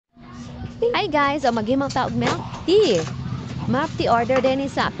Hi guys, maghimang taog milk tea. Milk tea order din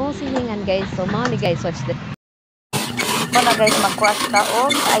sa akong silingan guys. So mo ni guys, watch this. Na guys, mag-crush ka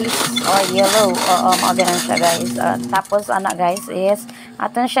og ice or yellow. Oo, mao din siya guys. Tapos ana guys is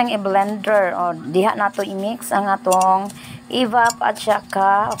aton siyang i-blender o diha nato i-mix ang atong evap at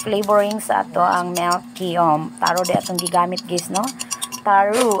saka flavoring sa ato ang milk tea. Taro di atong gigamit guys, no?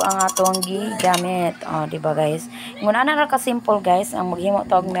 Taro ang atong gigamit. Di ba guys? Ngun ana ra ka simple guys ang maghimo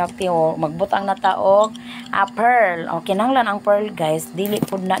tog milk tea o magbutang na ta og pearl. Kinahanglan ang pearl guys, dili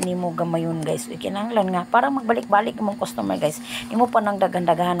pud na nimo gamayon guys. Kinahanglan nga para magbalik-balik imong customer guys. Imo pa nang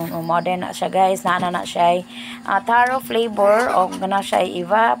dagan-dagahanon o modern na siya guys. Naa na siya taro flavor o gana siya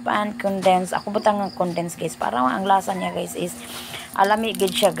evap and condense. Ako butang ang condense guys para ang lasa niya guys is alami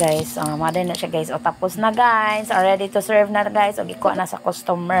gid siya guys. Modern na siya guys. Tapos na guys. Ready to serve na guys. O gikuha na sa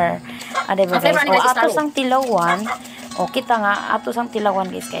customer. Diba guys? Ato sang tilawan. Kita nga ato sang tilawan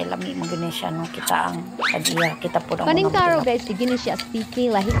guys kay lami mo gani siya no. Kita ang kadiya. Kita po ang kaning taro guys, gini siya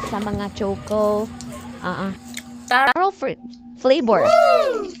sticky lahit sa mga choco. Taro flavor.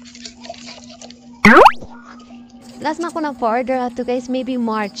 Last ma ko na order ato guys, maybe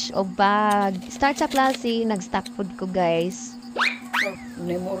March o bag. Start sa klase, nag-stock food ko guys.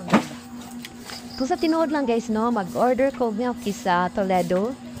 Kung sa tinood lang guys no, mag-order ko milk tea sa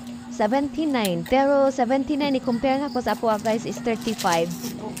Toledo 79, pero 79 i-compare nga ko sa ako guys is 35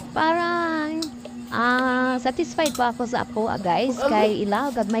 para satisfied pa ako sa ako guys kay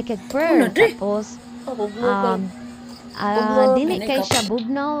ilaw gag may keg pearl tapos dili kay siya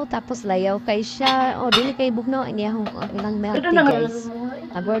bugnaw tapos layaw kay siya dili kay bugnaw ang ilang milk tea guys.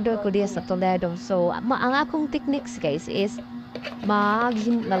 Nag-order ko diya sa Toledo, so ang akong techniques guys is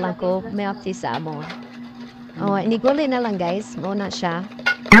maghim na lang ko milk tea sa amo. Iniguli na lang guys, muna siya.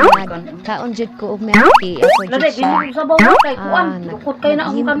 Kaon-jud ko og milk tea. Ako jud siya.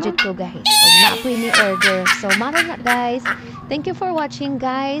 Naghim-jud ko guys. Og naapoy ni order. So, mara na guys. Thank you for watching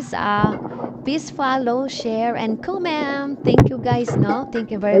guys. Please follow, share, and comment. Thank you guys, no? Thank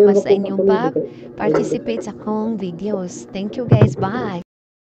you very much sa inyong pag-participate sa akong videos. Thank you guys. Bye!